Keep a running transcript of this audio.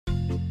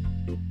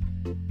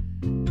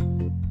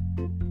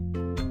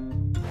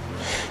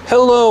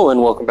Hello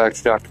and welcome back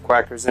to Dr.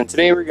 Quackers, and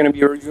today we're going to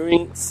be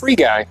reviewing Free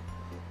Guy.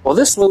 Well,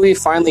 this movie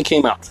finally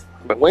came out.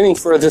 I've been waiting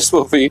for this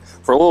movie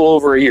for a little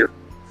over a year.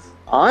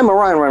 I'm a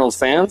Ryan Reynolds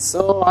fan,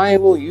 so I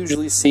will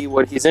usually see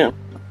what he's in.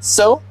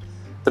 So,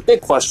 the big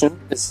question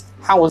is,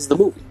 how was the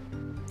movie?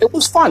 It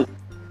was fun.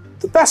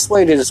 The best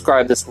way to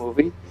describe this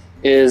movie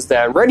is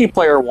that Ready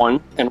Player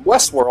One and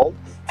Westworld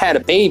had a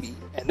baby,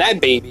 and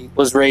that baby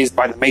was raised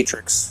by The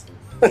Matrix.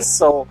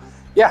 So,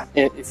 yeah,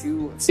 if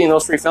you've seen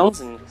those three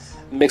films and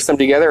mix them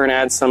together and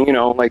add some,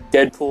 like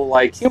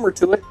Deadpool-like humor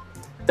to it,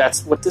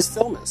 that's what this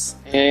film is.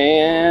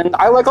 And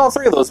I like all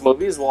three of those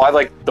movies. Well, I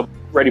like the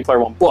Ready Player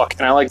One book,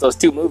 and I like those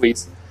two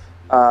movies.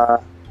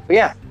 But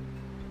yeah,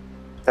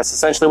 that's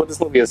essentially what this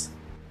movie is.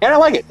 And I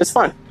like it. It's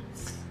fun.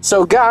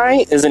 So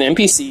Guy is an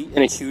NPC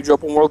in a huge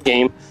open-world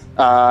game,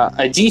 a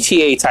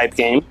GTA-type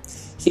game.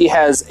 He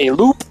has a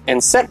loop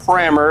and set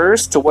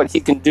parameters to what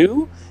he can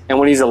do and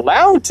what he's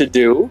allowed to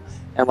do,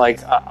 and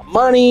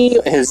money,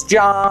 his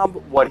job,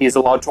 what he's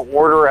allowed to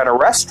order at a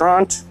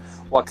restaurant,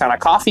 what kind of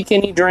coffee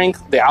can he drink,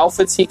 the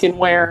outfits he can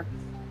wear.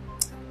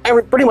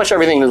 Pretty much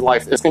everything in his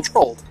life is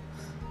controlled.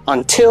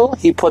 Until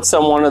he puts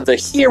on one of the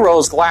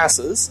hero's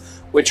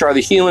glasses, which are the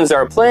humans that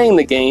are playing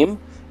the game,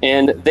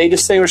 and they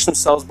distinguish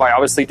themselves by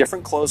obviously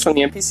different clothes from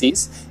the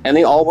NPCs, and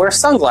they all wear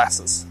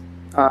sunglasses.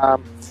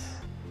 And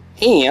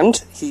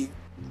he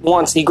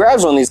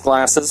grabs one of these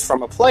glasses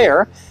from a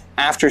player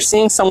after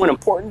seeing someone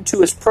important to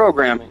his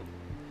programming.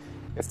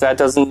 If that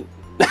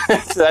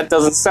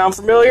doesn't sound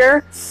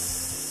familiar,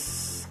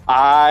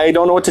 I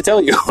don't know what to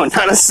tell you.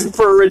 Not a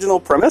super original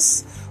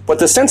premise, but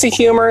the sense of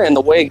humor and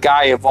the way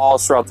Guy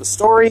evolves throughout the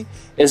story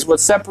is what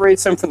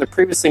separates him from the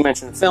previously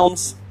mentioned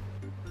films.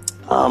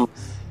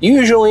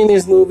 Usually in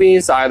these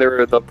movies,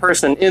 either the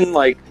person in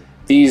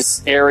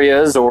these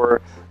areas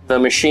or the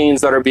machines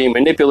that are being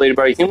manipulated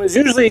by humans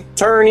usually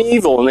turn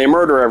evil and they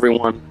murder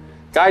everyone.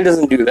 Guy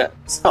doesn't do that,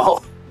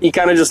 so he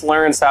kind of just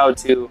learns how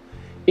to,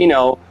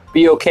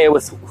 be okay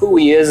with who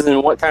he is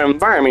and what kind of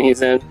environment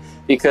he's in,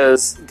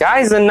 because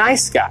Guy's a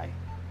nice guy.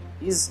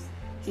 He's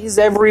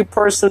every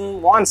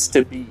person wants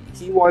to be.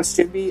 He wants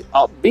to be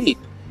upbeat.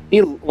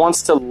 He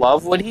wants to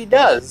love what he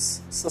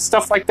does. So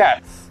stuff like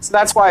that. So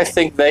that's why I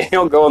think they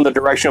don't go in the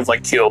direction of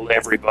kill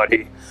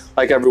everybody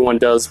like everyone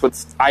does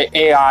with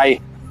AI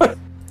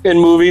in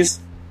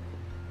movies.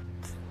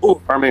 Oh,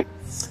 pardon me.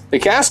 The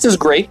cast is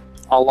great.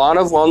 A lot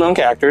of well-known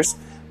actors,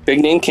 big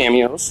name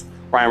cameos.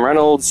 Ryan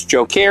Reynolds,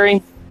 Joe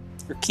Carey,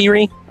 or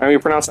Keery, however you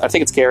pronounce it. I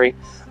think it's Carey.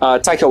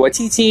 Taika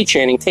Waititi,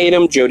 Channing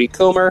Tatum, Jodie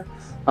Comer.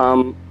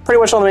 Pretty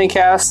much all the main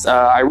cast.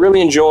 I really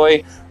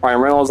enjoy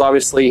Ryan Reynolds.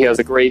 Obviously, he has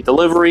a great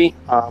delivery,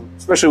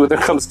 especially when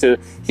it comes to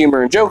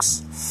humor and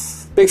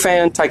jokes. Big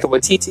fan. Taika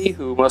Waititi,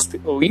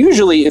 who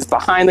usually is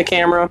behind the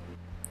camera,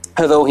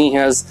 although he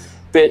has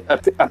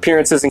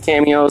appearances and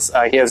cameos.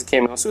 He has a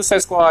cameo in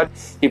Suicide Squad.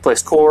 He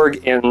plays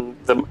Korg in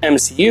the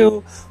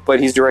MCU, but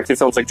he's directed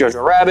films like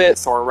Jojo Rabbit,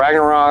 Thor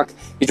Ragnarok.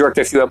 He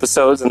directed a few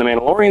episodes in the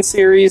Mandalorian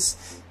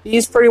series.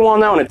 He's pretty well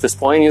known at this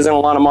point. He's in a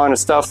lot of modern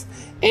stuff,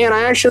 and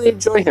I actually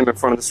enjoy him in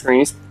front of the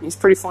screen. He's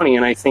pretty funny,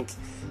 and I think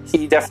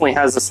he definitely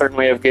has a certain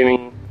way of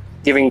giving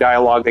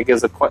dialogue that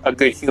gives a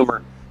good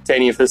humor to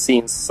any of his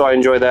scenes. So I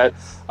enjoy that.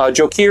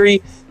 Joe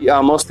Keery,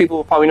 most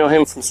people probably know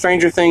him from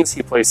Stranger Things.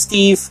 He plays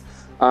Steve.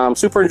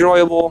 Super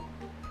enjoyable.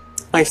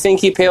 I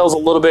think he pales a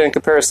little bit in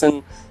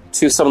comparison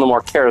to some of the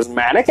more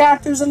charismatic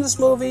actors in this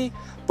movie,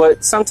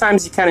 but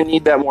sometimes you kind of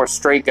need that more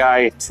straight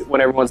guy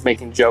when everyone's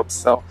making jokes,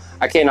 so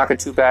I can't knock it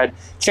too bad.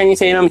 Channing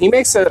Tatum, he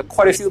makes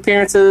quite a few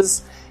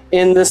appearances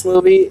in this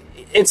movie.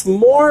 It's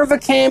more of a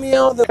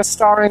cameo than a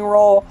starring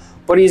role,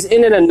 but he's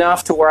in it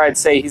enough to where I'd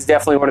say he's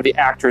definitely one of the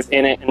actors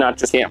in it and not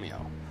just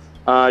cameo.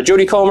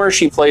 Jodie Comer,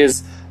 she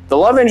plays the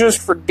love interest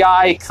for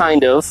Guy,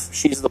 kind of.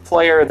 She's the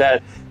player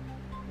that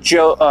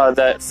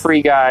that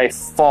Free Guy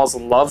falls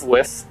in love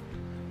with,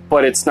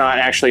 but it's not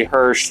actually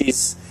her.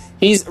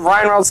 Ryan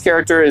Reynolds'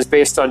 character is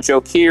based on Joe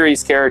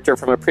Keery's character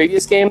from a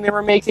previous game they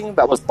were making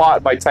that was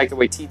bought by Taika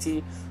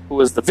Waititi, who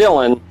was the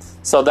villain.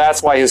 So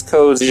that's why his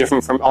codes are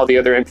different from all the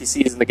other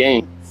NPCs in the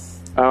game.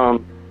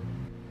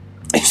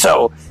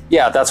 So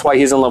yeah, that's why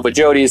he's in love with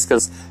Jodie's,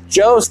 because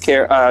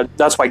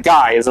that's why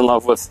Guy is in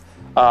love with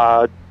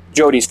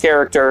Jodie's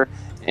character,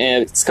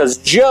 and it's because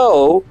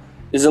Joe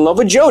is in love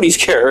with Jodie's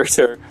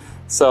character.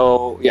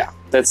 So, yeah,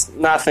 that's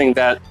nothing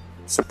that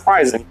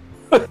surprising.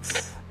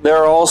 There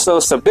are also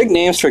some big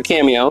names for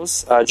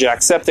cameos.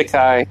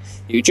 Jacksepticeye,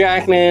 Hugh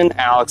Jackman,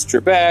 Alex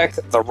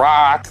Trebek, The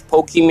Rock,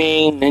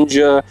 Pokimane,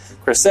 Ninja,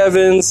 Chris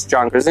Evans,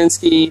 John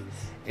Krasinski,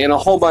 and a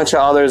whole bunch of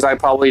others I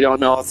probably don't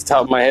know off the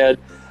top of my head.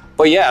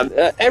 But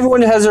yeah,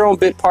 everyone has their own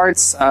bit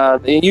parts.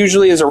 It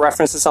usually is a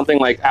reference to something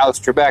like Alex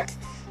Trebek.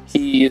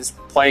 He is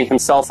playing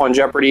himself on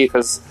Jeopardy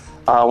because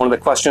one of the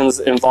questions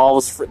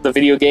involves the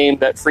video game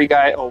that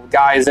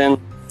Guy is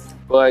in.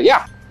 But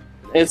yeah,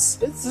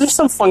 there's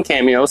some fun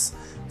cameos.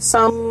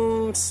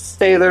 Some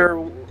stay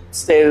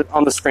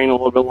on the screen a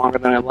little bit longer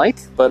than I like,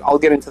 but I'll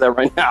get into that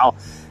right now.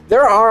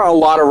 There are a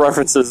lot of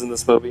references in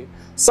this movie.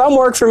 Some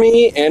work for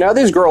me, and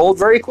others grow old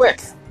very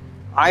quick.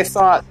 I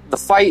thought the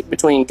fight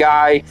between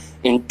Guy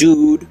and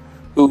Dude,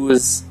 who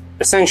was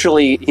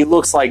essentially, he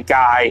looks like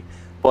Guy,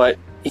 but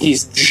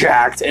he's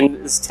jacked and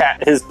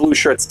his blue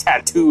shirt's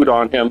tattooed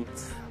on him.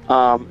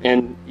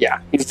 And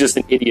yeah, he's just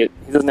an idiot.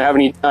 He doesn't have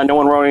any, no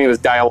one wrote any of his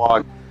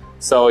dialogue.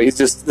 So he's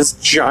just this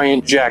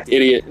giant jacked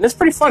idiot. And it's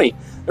pretty funny.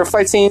 Their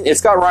fight scene,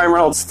 it's got Ryan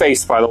Reynolds'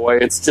 face, by the way.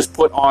 It's just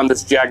put on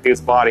this jacked dude's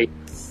body.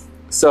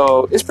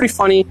 So it's pretty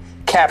funny.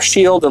 Cap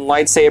shield and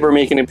lightsaber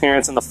making an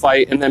appearance in the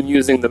fight and them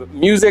using the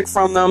music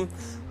from them.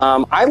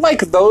 I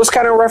like those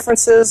kind of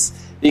references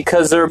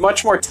because they're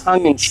much more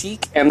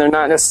tongue-in-cheek and they're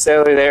not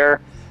necessarily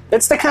there.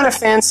 It's the kind of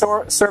fan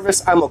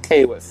service I'm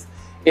okay with.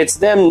 It's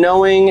them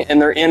knowing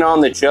and they're in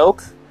on the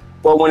joke,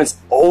 but when it's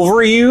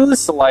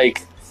overused,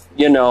 like,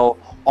 you know,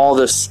 all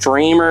the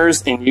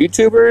streamers and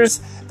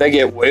YouTubers that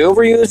get way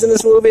overused in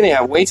this movie, they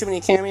have way too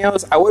many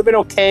cameos. I would have been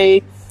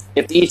okay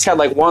if they each had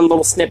like one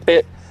little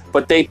snippet,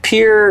 but they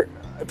appear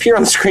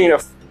on the screen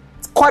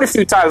quite a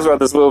few times throughout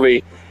this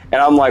movie, and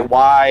I'm like,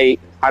 why?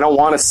 I don't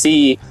want to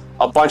see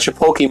a bunch of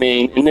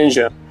Pokemon and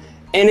Ninja.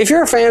 And if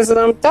you're fans of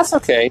them, that's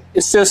okay.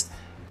 It's just,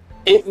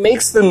 it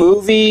makes the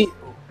movie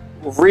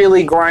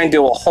really grind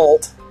to a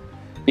halt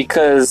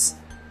because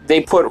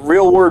they put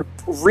real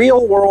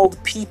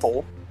world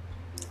people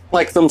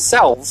like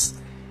themselves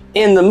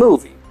in the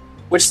movie,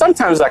 which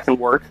sometimes that can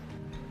work.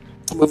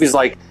 Movies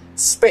like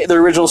the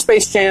original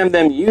Space Jam,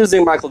 them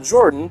using Michael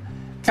Jordan,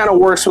 kind of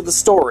works with the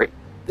story.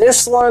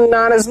 This one,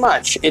 not as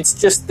much. It's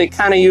just they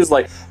kind of use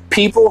like,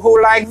 people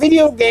who like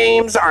video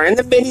games are in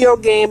the video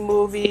game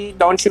movie.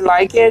 Don't you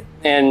like it?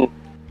 And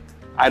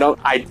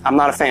I'm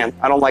not a fan.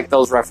 I don't like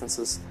those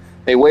references.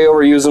 They way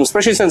overuse them,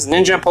 especially since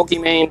Ninja,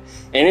 Pokemon,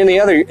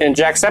 and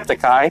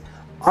Jacksepticeye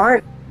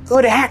aren't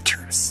good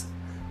actors.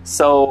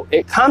 So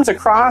it comes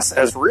across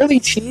as really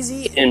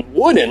cheesy and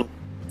wooden.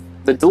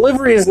 The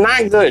delivery is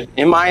not good,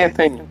 in my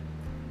opinion.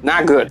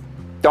 Not good.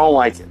 Don't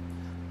like it.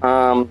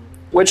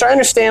 Which I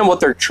understand what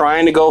they're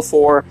trying to go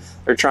for.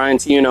 They're trying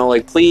to, you know,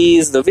 like,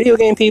 please the video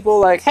game people.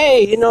 Like,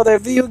 hey, you know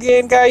that video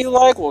game guy you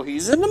like? Well,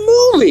 he's in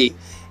the movie.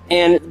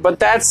 But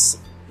that's,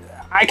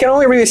 I can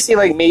only really see,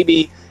 like,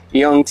 maybe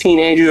young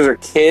teenagers or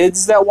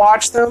kids that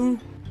watch them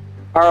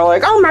are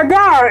like, oh my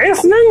god,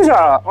 it's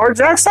Ninja or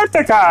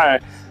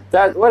Jacksepticeye.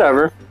 That,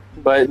 whatever.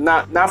 But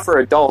not for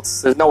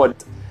adults. There's no, and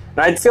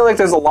I feel like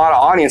there's a lot of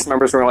audience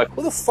members who are like,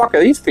 who the fuck are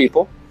these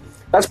people?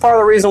 That's part of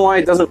the reason why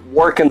it doesn't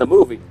work in the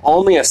movie.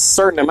 Only a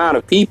certain amount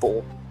of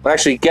people would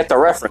actually get the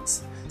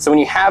reference. So when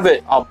you have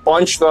it a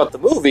bunch throughout the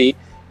movie,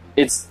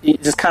 it's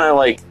just kind of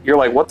like, you're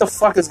like, what the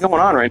fuck is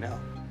going on right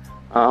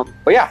now?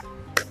 But yeah,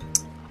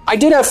 I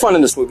did have fun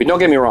in this movie, don't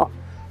get me wrong.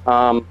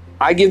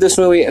 I give this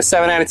movie a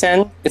 7 out of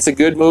 10. It's a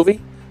good movie.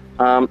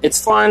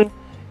 It's fun.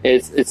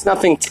 It's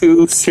nothing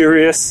too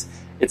serious.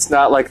 It's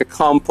not like a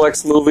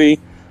complex movie.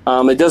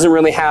 It doesn't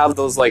really have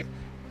those, like,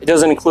 it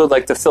doesn't include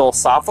like the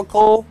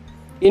philosophical,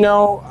 you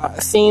know,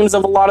 themes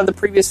of a lot of the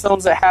previous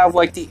films that have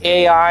like the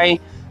AI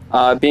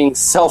being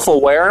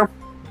self-aware.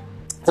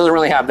 It doesn't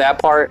really have that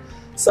part.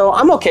 So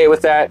I'm okay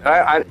with that.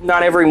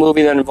 Not every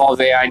movie that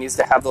involves AI needs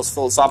to have those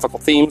philosophical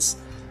themes.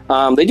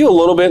 They do a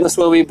little bit in this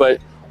movie,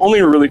 but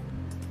only really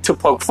to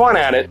poke fun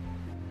at it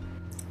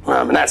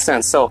in that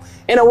sense. So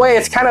in a way,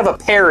 it's kind of a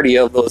parody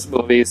of those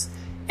movies.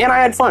 And I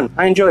had fun.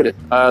 I enjoyed it.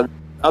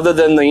 Other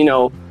than the, you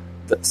know,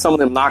 some of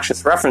the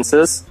obnoxious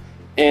references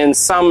and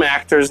some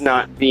actors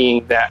not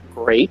being that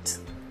great,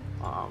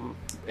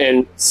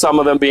 and some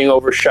of them being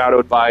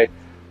overshadowed by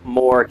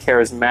more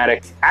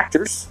charismatic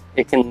actors,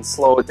 it can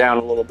slow it down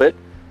a little bit.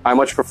 I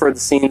much prefer the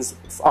scenes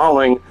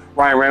following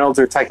Ryan Reynolds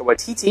or Taika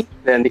Waititi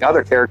than the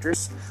other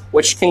characters,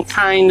 which can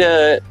kind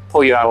of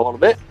pull you out a little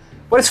bit.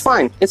 But it's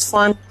fine. It's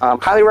fun.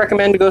 Highly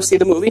recommend to go see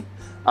the movie.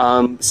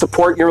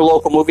 Support your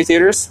local movie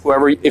theaters,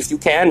 whoever, if you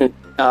can,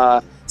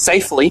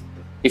 safely.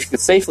 If you could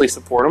safely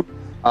support them.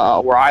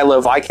 Where I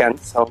live, I can.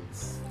 So,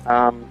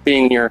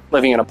 being you're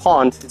living in a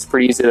pond, it's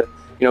pretty easy to,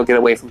 you know, get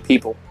away from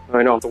people.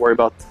 I don't have to worry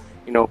about,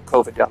 you know,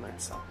 COVID down there.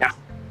 So, yeah.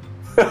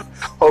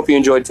 Hope you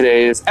enjoyed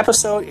today's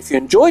episode. If you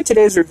enjoyed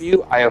today's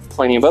review, I have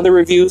plenty of other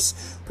reviews.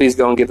 Please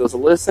go and give those a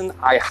listen.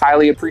 I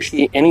highly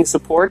appreciate any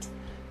support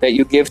that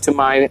you give to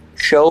my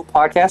show,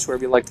 podcast,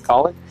 wherever you like to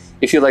call it.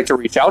 If you'd like to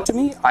reach out to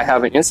me, I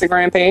have an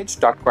Instagram page,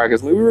 Dr.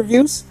 Quagga's Movie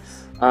Reviews.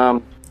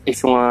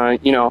 If you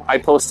want, you know, I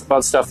post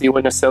about stuff that you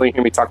wouldn't necessarily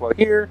hear me talk about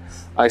here.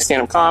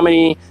 Stand-up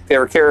comedy,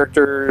 favorite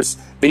characters,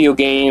 video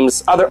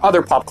games,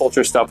 other pop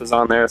culture stuff is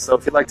on there. So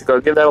if you'd like to go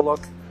give that a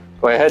look,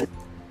 go ahead.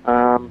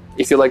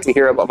 If you'd like to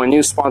hear about my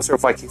new sponsor,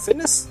 Viking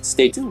Fitness,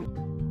 stay tuned.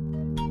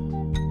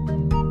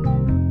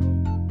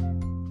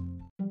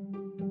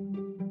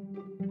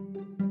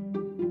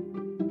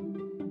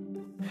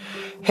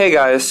 Hey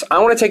guys, I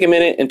want to take a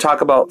minute and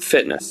talk about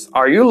fitness.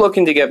 Are you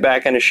looking to get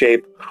back into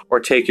shape or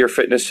take your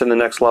fitness to the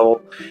next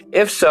level?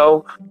 If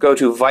so, go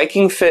to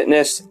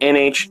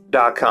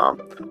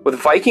VikingFitnessNH.com. With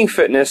Viking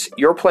Fitness,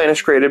 your plan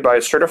is created by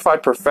a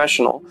certified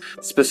professional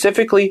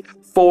specifically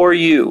for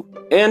you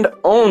and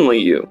only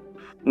you.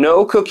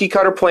 No cookie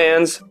cutter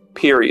plans,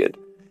 period.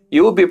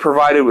 You will be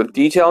provided with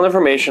detailed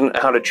information on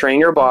how to train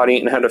your body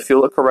and how to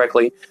fuel it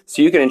correctly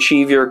so you can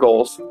achieve your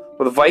goals.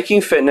 With Viking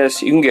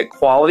Fitness, you can get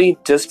quality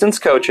distance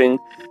coaching,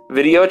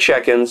 video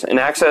check-ins, and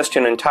access to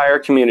an entire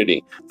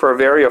community for a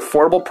very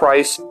affordable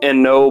price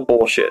and no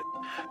bullshit.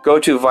 Go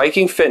to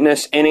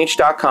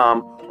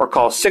VikingFitnessNH.com or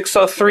call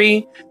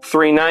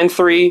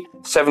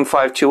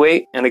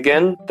 603-393-7528. And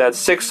again,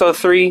 that's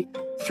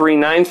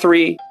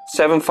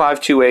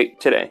 603-393-7528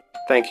 today.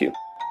 Thank you.